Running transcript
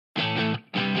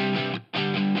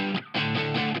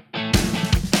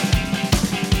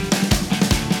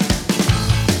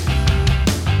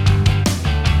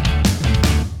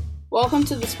Welcome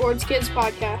to the Sports Kids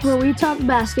Podcast, where we talk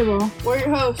basketball. We're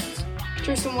your hosts,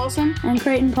 Tristan Wilson and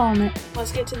Creighton Palmer.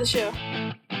 Let's get to the show.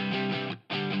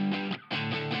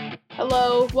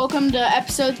 Hello, welcome to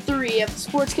episode 3 of the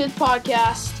Sports Kids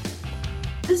Podcast.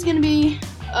 This is going to be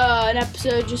an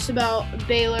episode just about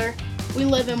Baylor. We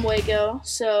live in Waco,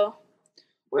 so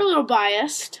we're a little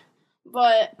biased,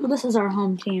 but... Well, this is our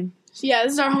home team. Yeah,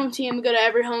 this is our home team. We go to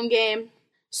every home game.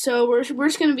 So we're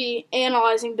just going to be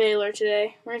analyzing Baylor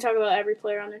today. We're going to talk about every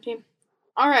player on their team.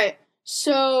 All right,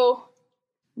 so...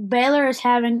 Baylor is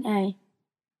having a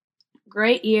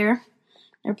great year.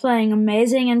 They're playing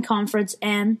amazing in conference,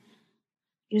 and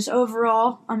just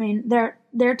overall, I mean,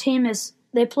 their team is...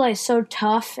 They play so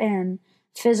tough and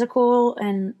physical,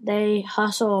 and they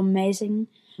hustle amazing,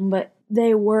 but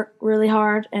they work really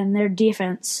hard, and their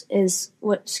defense is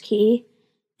what's key,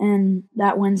 and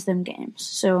that wins them games.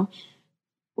 So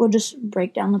we'll just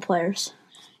break down the players.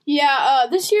 Yeah,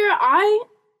 this year I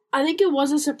think it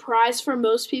was a surprise for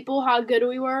most people how good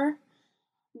we were,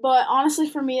 but honestly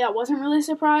for me that wasn't really a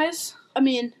surprise. I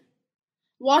mean,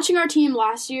 watching our team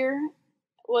last year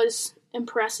was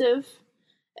impressive.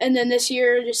 And then this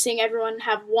year, just seeing everyone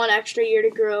have one extra year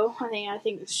to grow, I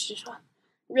think it's just a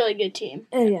really good team.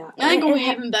 Yeah. I think we'll be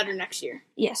even better next year.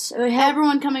 Yes.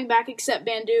 Everyone coming back except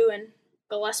Bandu and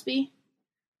Gillespie.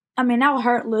 I mean, that will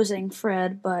hurt losing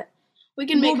Fred, but we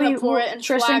can make up for it. And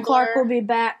Tristan Flagler. Clark will be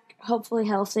back, hopefully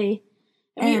healthy.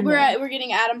 And we're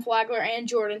getting Adam Flagler and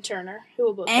Jordan Turner, who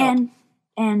will both help.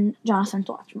 And Jonathan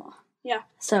Tlatchma. Yeah.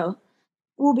 So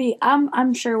we'll be.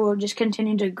 I'm sure we'll just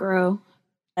continue to grow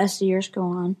as the years go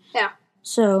on. Yeah.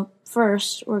 So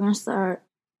first, we're going to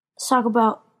talk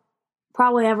about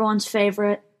probably everyone's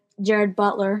favorite, Jared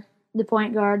Butler, the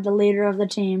point guard, the leader of the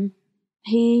team.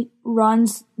 He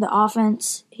runs the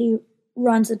offense. He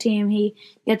runs the team. He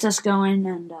gets us going,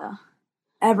 and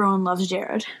everyone loves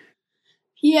Jared.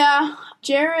 Yeah,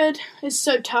 Jared is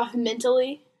so tough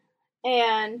mentally,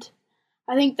 and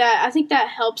I think that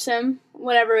helps him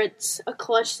whenever it's a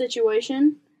clutch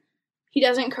situation. He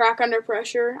doesn't crack under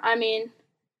pressure. I mean,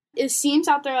 it seems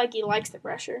out there like he likes the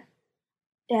pressure.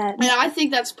 Yeah. And I think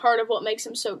that's part of what makes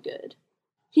him so good.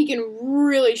 He can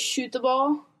really shoot the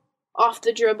ball off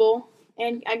the dribble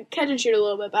and catch and shoot a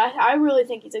little bit, but I really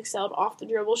think he's excelled off the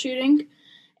dribble shooting,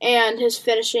 and his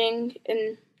finishing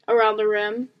around the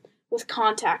rim with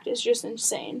contact is just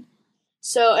insane.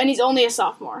 So, and he's only a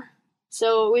sophomore,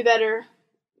 so we better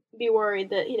be worried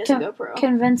that he doesn't go pro.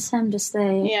 Convince him to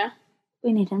stay. Yeah.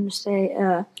 We need him to stay.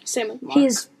 Same with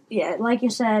Mark. Like you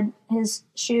said, his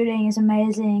shooting is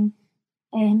amazing,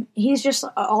 and he's just an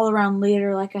all-around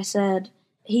leader, like I said.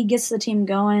 He gets the team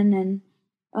going,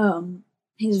 and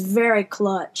he's very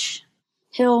clutch.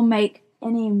 He'll make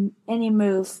any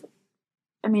move.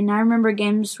 I mean, I remember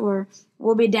games where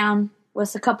we'll be down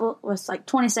with like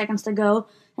 20 seconds to go,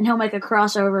 and he'll make a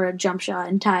crossover, a jump shot,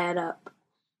 and tie it up,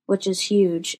 which is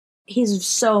huge. He's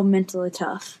so mentally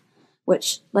tough,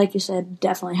 which, like you said,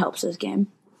 definitely helps his game.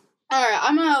 All right,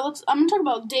 I'm gonna talk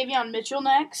about Davion Mitchell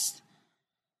next.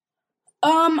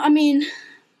 I mean,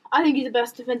 I think he's the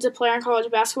best defensive player in college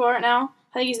basketball right now.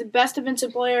 I think he's the best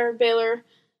defensive player Baylor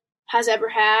has ever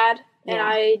had, and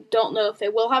I don't know if they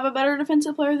will have a better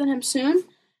defensive player than him soon.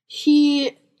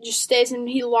 He just stays and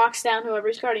he locks down whoever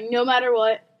he's guarding, no matter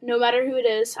what, no matter who it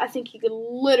is. I think he could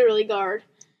literally guard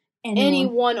any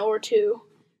one or two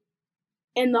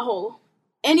in the whole.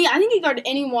 I think he guarded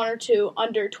any one or two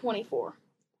under 24.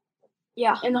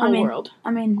 Yeah, in the whole world.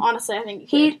 I mean, honestly, I think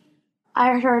he could.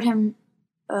 I heard him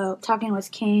talking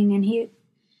with King, and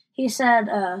he said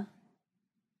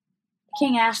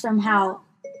King asked him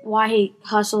why he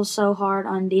hustles so hard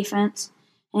on defense,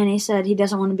 and he said he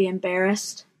doesn't want to be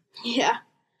embarrassed. Yeah,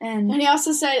 and he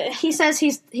also said he's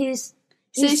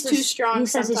too strong. He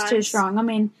says he's too strong. I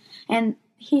mean, and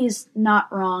he's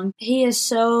not wrong. He is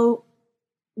so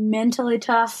mentally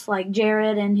tough, like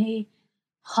Jared, and he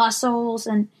hustles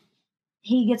and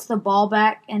he gets the ball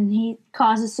back, and he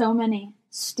causes so many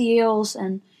steals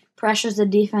and pressures the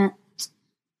defense,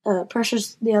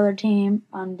 pressures the other team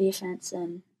on defense,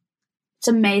 and it's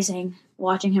amazing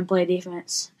watching him play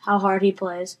defense, how hard he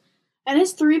plays. And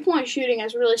his three-point shooting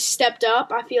has really stepped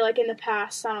up, I feel like, in the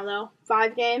past,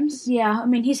 5 games. Yeah, I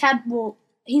mean, he's had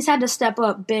to step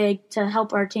up big to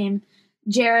help our team.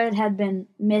 Jared had been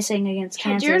missing against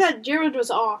Kansas. Jared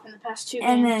was off in the past 2 games.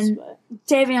 And then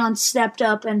Davion stepped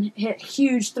up and hit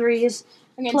huge threes,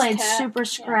 played super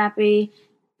scrappy,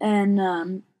 and,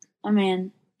 I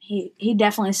mean, he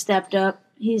definitely stepped up.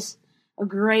 He's a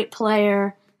great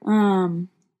player.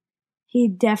 He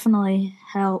definitely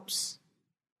helps.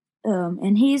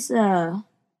 And he's a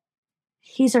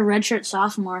redshirt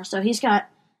sophomore, so he's got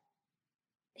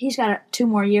he's got 2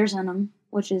 more years in him,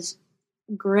 which is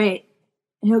great.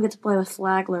 And he'll get to play with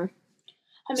Flagler.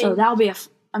 So that'll be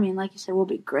like you said, will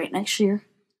be great next year.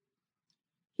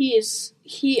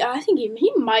 I think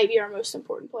he might be our most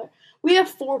important player. We have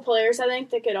 4 players, I think,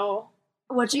 that could all.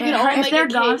 Which you can all make a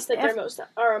case that they're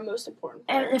our most important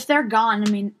player. If they're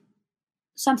gone,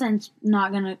 something's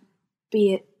not going to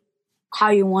be how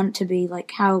you want it to be,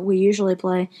 like how we usually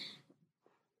play.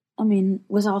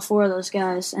 With all 4 of those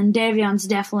guys. And Davion's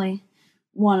definitely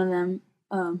one of them.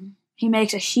 He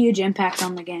makes a huge impact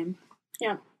on the game.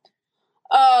 Yeah.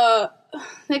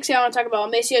 Next thing I want to talk about,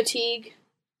 Maceo Teague.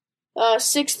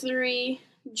 6'3",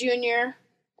 junior.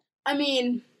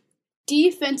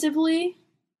 Defensively,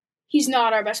 he's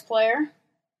not our best player,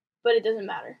 but it doesn't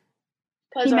matter.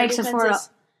 Because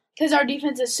our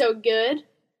defense is so good.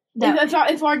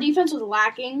 If our defense was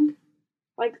lacking,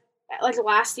 like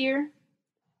last year,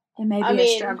 it may be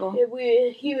a struggle. He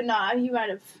might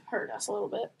have hurt us a little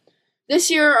bit.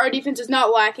 This year, our defense is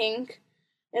not lacking,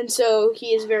 and so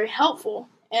he is very helpful.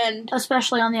 And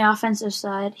especially on the offensive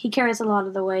side, he carries a lot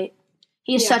of the weight.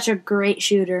 He's such a great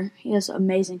shooter. He has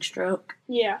amazing stroke.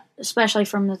 Yeah. Especially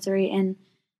from the 3. And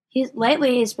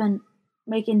lately he's been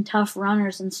making tough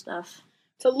runners and stuff.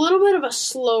 It's a little bit of a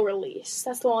slow release.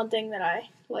 That's the one thing that I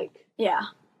like. Yeah.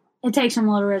 It takes him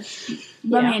a little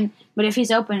bit. But if he's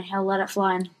open, he'll let it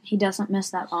fly, and he doesn't miss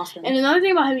that often. And another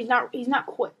thing about him, he's not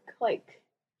quick.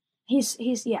 He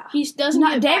doesn't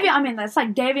not Davion. That's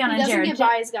like Davion and Jared. He doesn't get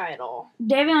by his guy at all.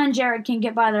 Davion and Jared can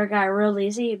get by their guy real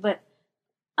easy, but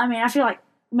I feel like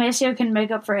Maceo can make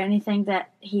up for anything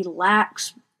that he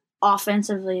lacks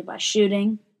offensively by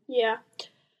shooting. Yeah.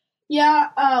 Yeah,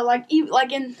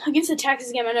 against the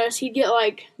Texas game, I noticed he'd get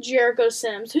Jericho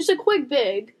Sims, who's a quick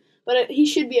big, but he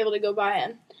should be able to go by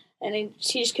him, and he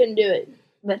just couldn't do it.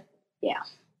 But yeah.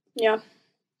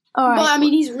 All right. But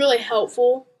he's really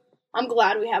helpful. I'm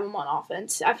glad we have him on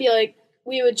offense. I feel like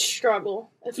we would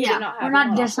struggle if we did not have him on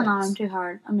offense. We're not dissing on him too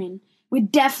hard. We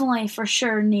definitely for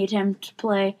sure need him to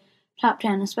play top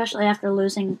 10, especially after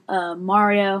losing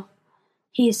Mario.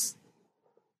 He's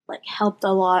helped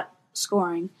a lot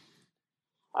scoring.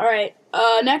 All right.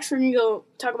 Next, we're going to go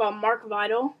talk about Mark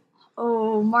Vidal.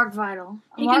 Oh, Mark Vidal.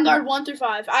 He can guard 1 through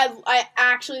 5. I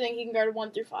actually think he can guard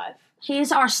 1 through 5.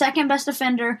 He's our second best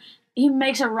defender. He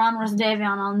makes a run with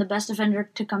Davion on the best defender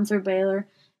to come through Baylor.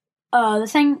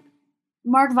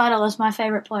 Mark Vidal is my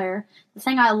favorite player. The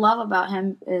thing I love about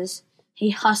him is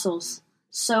he hustles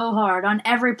so hard on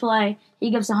every play.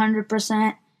 He gives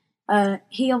 100%.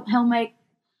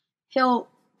 He'll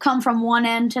come from one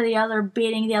end to the other,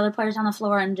 beating the other players on the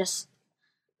floor, and just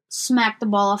smack the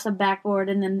ball off the backboard,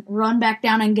 and then run back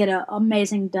down and get an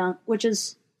amazing dunk, which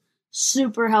is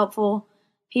super helpful.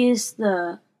 He's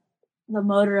the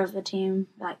motor of the team,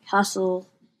 hustle.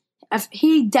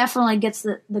 He definitely gets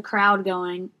the crowd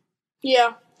going.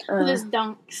 Yeah, with his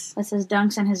dunks. With his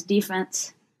dunks and his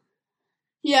defense.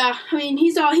 Yeah,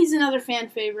 he's another fan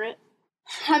favorite.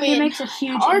 He makes a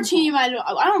huge our impact. team. I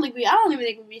don't even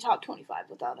think we'd be top 25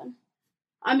 without him.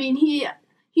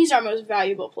 He's our most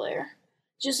valuable player.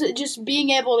 Just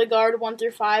being able to guard 1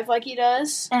 through 5 like he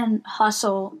does and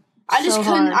hustle.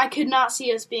 I could not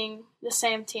see us being the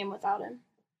same team without him.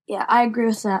 Yeah, I agree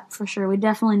with that for sure. We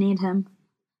definitely need him.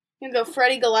 You gonna go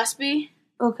Freddie Gillespie?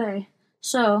 Okay,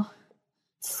 so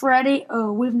Freddie.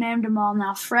 Oh, we've named them all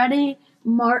now. Freddie,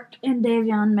 Mark, and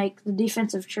Davion make the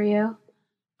defensive trio.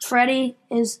 Freddie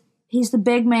he's the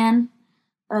big man.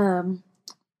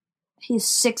 He's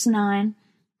 6'9".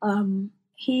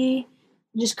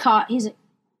 He's a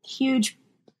huge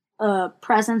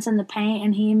presence in the paint,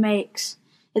 and he makes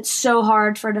it so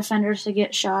hard for defenders to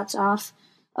get shots off.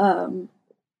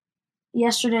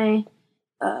 Yesterday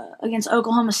against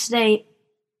Oklahoma State,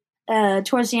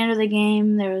 towards the end of the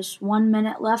game, there was 1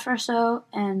 minute left or so,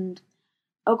 and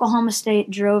Oklahoma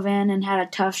State drove in and had a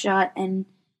tough shot, and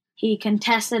he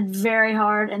contested very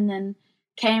hard and then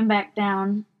came back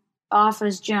down off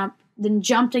his jump, then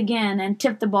jumped again and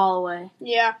tipped the ball away.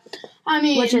 Yeah.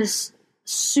 Which is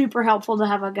super helpful to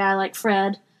have a guy like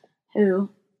Fred who,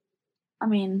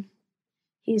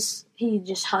 he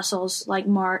just hustles like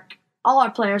Mark. All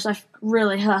our players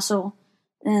really hustle,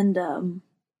 and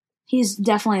he's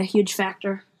definitely a huge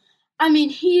factor.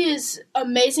 He is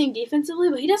amazing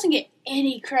defensively, but he doesn't get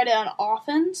any credit on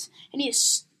offense, and he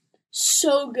is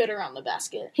so good around the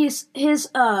basket. He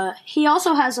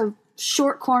also has a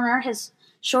short corner. His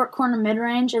short corner mid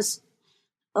range is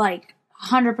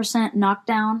 100%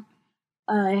 knockdown.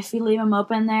 If you leave him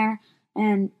open there,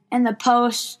 and in the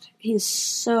post, he's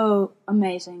so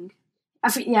amazing.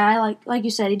 Like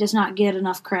you said, he does not get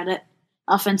enough credit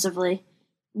offensively,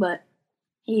 but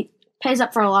he pays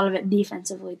up for a lot of it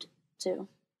defensively too.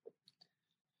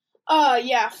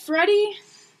 Yeah, Freddie,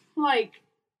 like,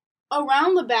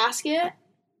 around the basket,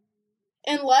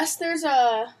 unless there's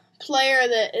a player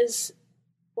that is,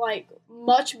 like,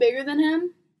 much bigger than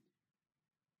him,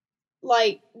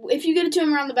 like, if you get it to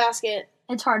him around the basket,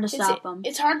 it's hard to stop him.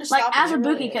 It's hard to stop him.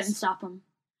 Like, Azubuike couldn't stop him.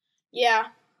 Yeah.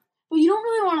 Well, you don't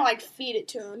really want to, like, feed it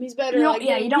to him. He's better,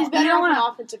 he's better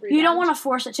on offensive rebound. You don't want to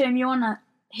force it to him. You want to...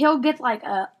 He'll get, like,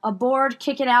 a board,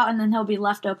 kick it out, and then he'll be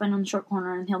left open on the short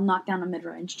corner, and he'll knock down a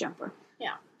mid-range jumper.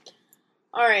 Yeah.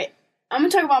 All right. I'm going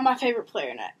to talk about my favorite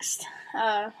player next.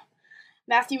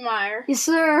 Matthew Meyer. Yes,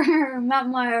 sir. Matt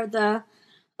Meyer, the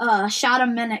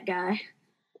shot-a-minute guy.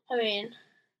 I mean,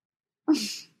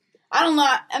 I don't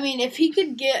know. I mean, if he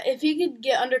could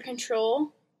get under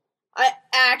control, I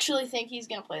actually think he's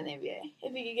going to play in the NBA.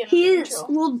 If he could get under control.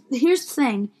 Well, here's the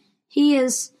thing. He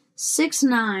is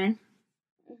 6'9".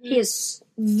 He is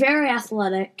very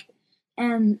athletic,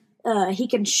 and he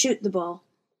can shoot the ball.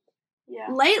 Yeah.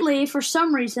 Lately, for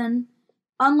some reason,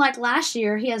 unlike last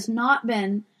year, he has not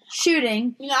been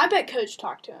shooting. You know, I bet Coach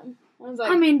talked to him. I was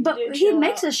like, but he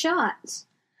makes his shots.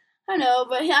 I know,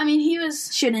 but he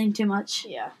was shooting too much.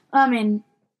 Yeah. I mean,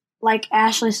 like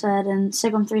Ashley said in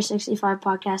Sigma 365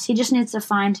 podcast, he just needs to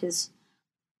find his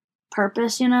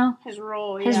purpose, you know? His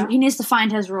role, yeah. He needs to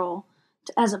find his role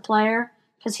as a player.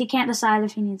 Because he can't decide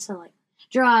if he needs to, like,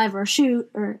 drive or shoot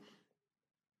or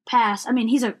pass. I mean,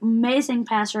 he's an amazing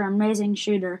passer, amazing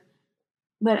shooter.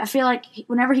 But I feel like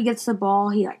whenever he gets the ball,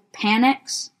 he, like,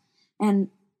 panics and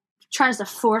tries to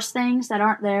force things that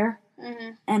aren't there. Mm-hmm.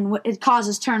 And it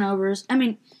causes turnovers. I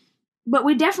mean, but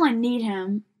we definitely need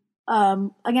him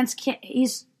against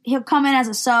he'll come in as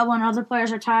a sub when other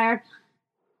players are tired.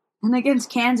 And against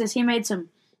Kansas, he made some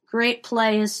great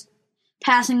plays,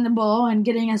 passing the ball and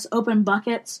getting us open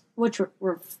buckets, which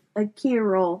were a key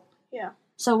role. Yeah.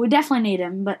 So we definitely need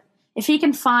him. But if he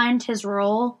can find his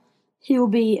role, he will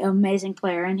be an amazing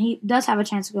player. And he does have a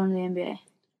chance to go into the NBA.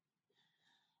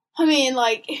 I mean,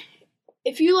 like,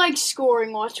 if you like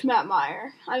scoring, watch Matt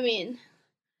Meyer. I mean,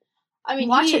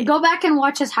 watch it. Go back and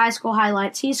watch his high school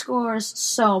highlights. He scores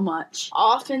so much.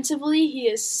 Offensively, he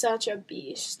is such a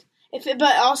beast.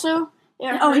 But also,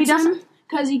 he doesn't.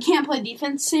 Because he can't play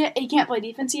defense yet. He can't play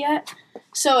defense yet,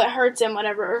 so it hurts him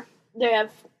whenever they have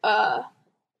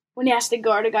when he has to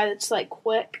guard a guy that's like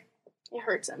quick. It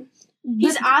hurts him.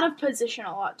 He's out of position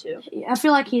a lot too. I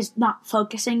feel like he's not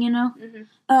focusing, you know.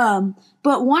 Mm-hmm.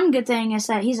 But one good thing is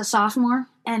that he's a sophomore,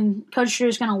 and Coach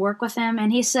Drew's going to work with him,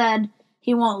 and he said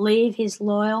he won't leave. He's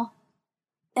loyal,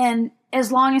 and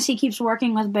as long as he keeps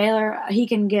working with Baylor, he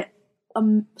can get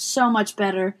so much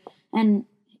better. And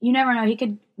you never know, he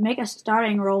could make a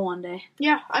starting role one day.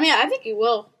 Yeah, I mean, I think he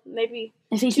will. Maybe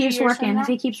if he keeps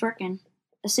working.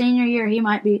 A senior year, he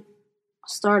might be a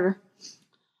starter.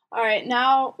 All right,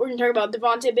 now we're going to talk about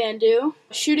Devontae Bandu.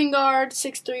 Shooting guard,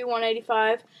 6'3",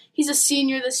 185. He's a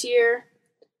senior this year.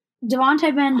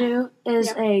 Devontae Bandu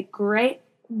is a great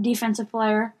defensive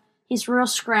player. He's real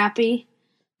scrappy,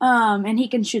 and he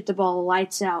can shoot the ball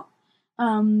lights out.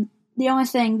 The only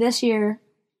thing this year,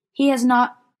 he has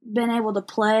not been able to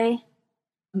play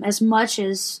as much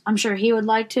as I'm sure he would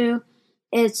like to.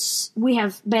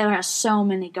 Baylor has so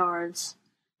many guards,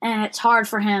 and it's hard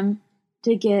for him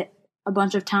to get a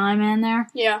bunch of time in there.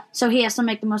 Yeah. So he has to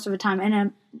make the most of the time. And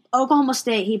in Oklahoma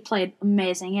State, he played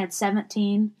amazing. He had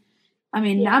 17. I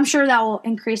mean, I'm sure that will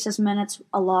increase his minutes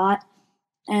a lot.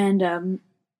 And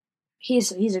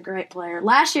he's a great player.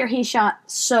 Last year, he shot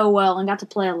so well and got to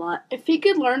play a lot. If he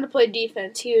could learn to play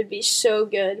defense, he would be so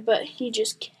good. But he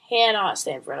just cannot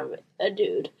stay in front of a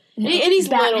dude. And he's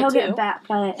little, he'll too. Get back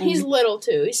by it. He's little,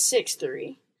 too. He's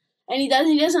 6'3". And he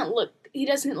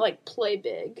doesn't play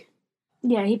big.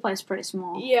 Yeah, he plays pretty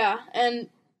small. Yeah,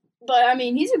 but I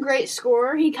mean, he's a great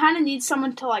scorer. He kind of needs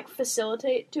someone to like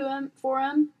facilitate for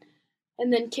him,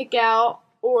 and then kick out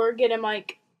or get him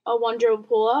like a one dribble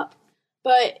pull up.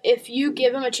 But if you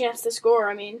give him a chance to score,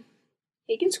 I mean,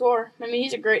 he can score. I mean,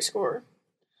 he's a great scorer.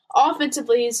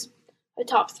 Offensively, he's a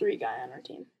top 3 guy on our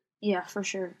team. Yeah, for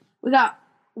sure. We got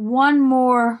one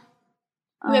more.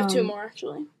 We have 2 more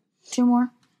actually. 2 more.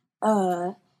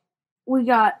 We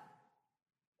got.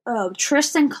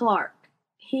 Tristan Clark.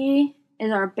 He is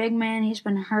our big man. He's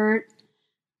been hurt.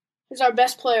 He was our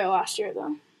best player last year,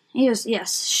 though. He was,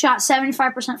 shot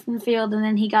 75% from the field, and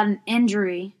then he got an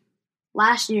injury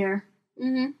last year.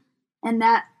 Mm-hmm. And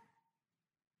that,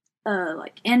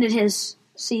 ended his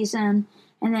season.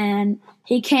 And then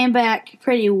he came back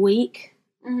pretty weak.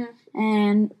 Mm-hmm.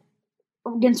 And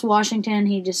against Washington,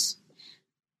 he just,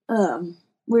 we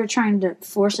were trying to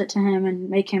force it to him and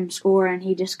make him score, and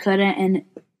he just couldn't, and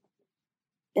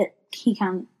he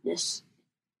kind of just,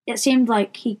 it seemed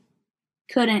like he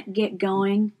couldn't get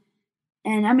going.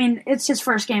 And, I mean, it's his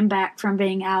first game back from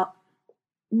being out,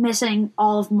 missing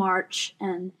all of March,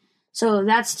 and so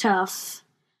that's tough.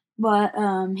 But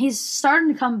he's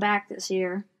starting to come back this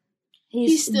year.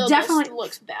 He still definitely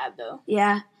looks bad, though.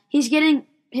 Yeah. He's getting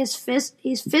he's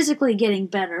physically getting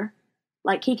better.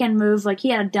 Like, he can move. Like, he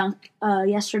had a dunk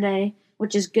yesterday,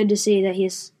 which is good to see that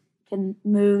he's can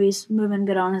move. He's moving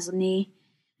good on his knee.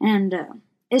 And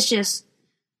it's just,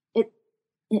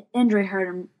 injury hurt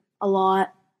him a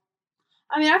lot.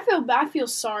 I mean, I feel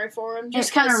sorry for him.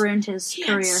 Just kind of ruined his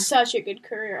career. He had such a good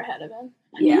career ahead of him.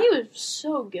 I mean, he was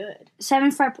so good.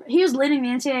 75. He was leading the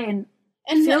NCAA in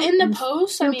the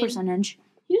post. Field percentage.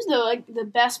 He was the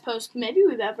best post maybe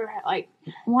we've ever had. Like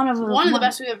one of the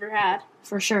best we've ever had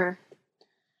for sure.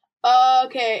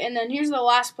 Okay, and then here's the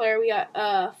last player we got.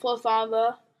 Flo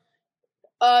Thamba,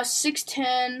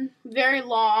 6'10", very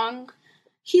long.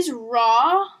 He's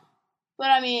raw,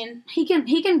 but I mean he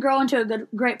can grow into a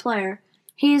great player.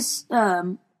 He's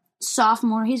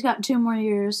sophomore. He's got 2 more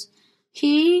years.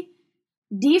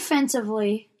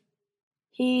 Defensively,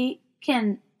 he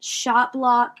can shot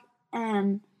block,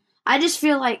 and I just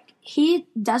feel like he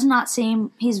does not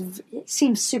seem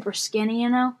seems super skinny,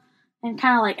 and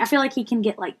kind of like I feel like he can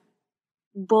get like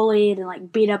bullied and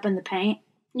like beat up in the paint.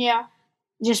 Yeah,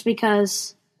 just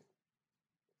because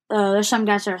there's some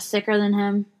guys that are thicker than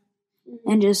him,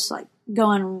 and just like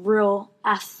going real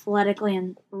athletically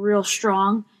and real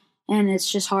strong, and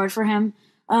it's just hard for him.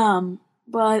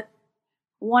 But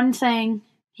one thing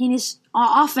he needs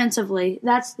offensively,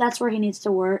 that's where he needs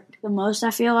to work the most, I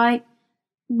feel like.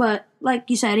 But like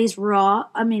you said, he's raw.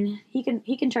 I mean, he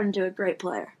can turn into a great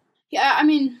player. Yeah, I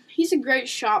mean, he's a great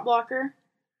shot blocker.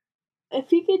 If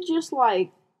he could just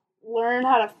like learn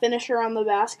how to finish around the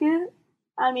basket,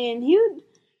 I mean,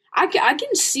 I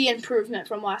can see improvement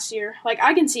from last year. Like,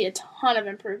 I can see a ton of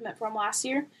improvement from last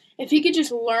year. If he could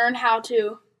just learn how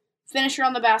to finish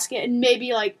around the basket and maybe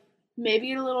get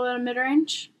a little bit of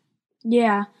mid-range.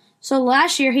 Yeah. So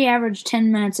last year he averaged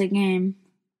 10 minutes a game,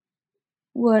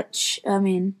 which, I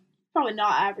mean... Probably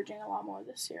not averaging a lot more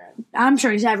this year. I'm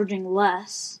sure he's averaging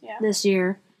less this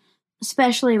year,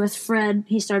 especially with Fred.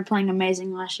 He started playing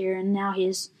amazing last year, and now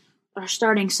he's our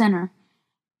starting center.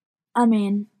 I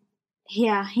mean...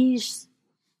 Yeah,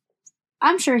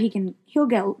 I'm sure he'll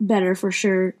get better for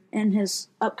sure in his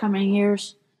upcoming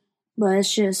years, but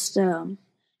it's just and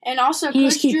also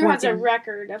Coach Drew has a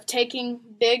record of taking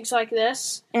bigs like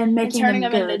this and turning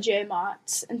them into J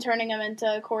Motts and turning them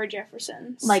into Corey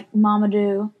Jeffersons, like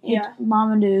Mamadou. Yeah,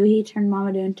 he turned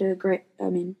Mamadou into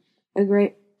a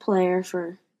great player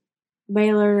for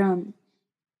Baylor.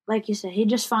 Like you said, he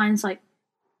just finds like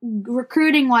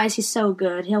recruiting wise, he's so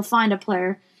good. He'll find a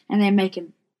player. And they make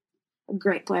him a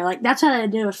great player. Like, that's how they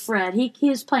did with Fred. He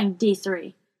was playing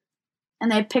D3.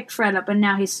 And they picked Fred up, and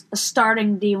now he's a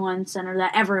starting D1 center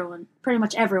that pretty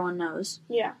much everyone knows.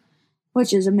 Yeah.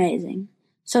 Which is amazing.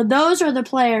 So those are the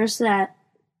players that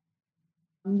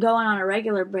going on a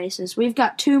regular basis. We've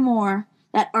got 2 more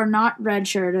that are not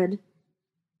redshirted.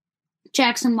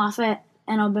 Jackson Moffitt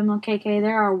and Obimo KK.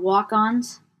 They're our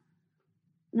walk-ons.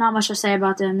 Not much to say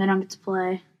about them. They don't get to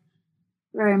play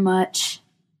very much.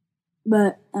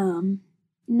 But you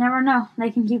never know.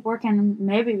 They can keep working and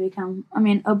maybe become... I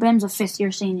mean, Obim's a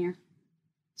 5th-year senior,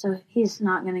 so he's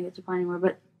not going to get to play anymore.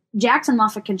 But Jackson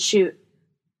Moffitt can shoot.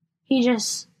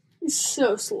 He's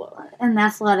so slow. And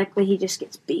athletically, he just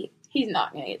gets beat. He's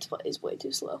not going to get to play. He's way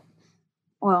too slow.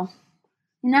 Well,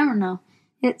 you never know.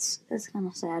 It's kind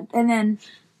of sad. And then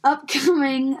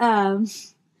upcoming,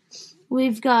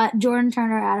 we've got Jordan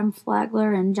Turner, Adam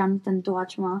Flagler, and Jonathan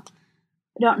Dwachma.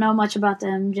 I don't know much about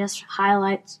them, just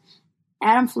highlights.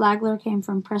 Adam Flagler came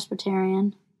from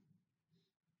Presbyterian,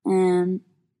 and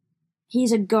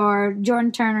he's a guard.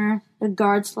 Jordan Turner, a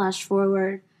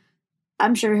guard/forward.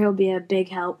 I'm sure he'll be a big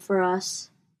help for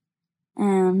us.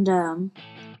 And to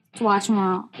watch him,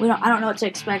 I don't know what to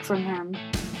expect from him.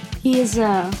 He is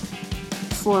a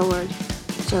forward,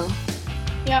 so.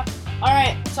 Yep. All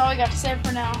right, that's all we got to say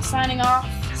for now. Signing off.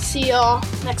 See y'all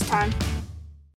next time.